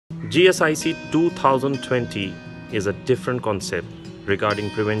GSIC 2020 is a different concept regarding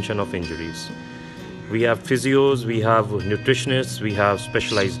prevention of injuries. We have physios, we have nutritionists, we have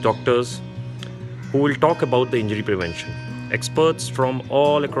specialized doctors who will talk about the injury prevention. Experts from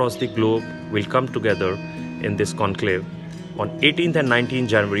all across the globe will come together in this conclave on 18th and 19th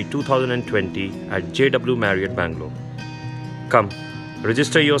January 2020 at JW Marriott, Bangalore. Come,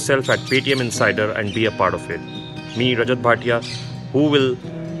 register yourself at Paytm Insider and be a part of it. Me, Rajat Bhatia, who will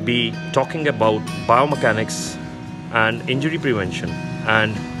be talking about biomechanics and injury prevention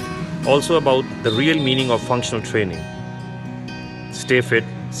and also about the real meaning of functional training. Stay fit,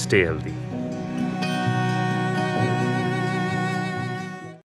 stay healthy.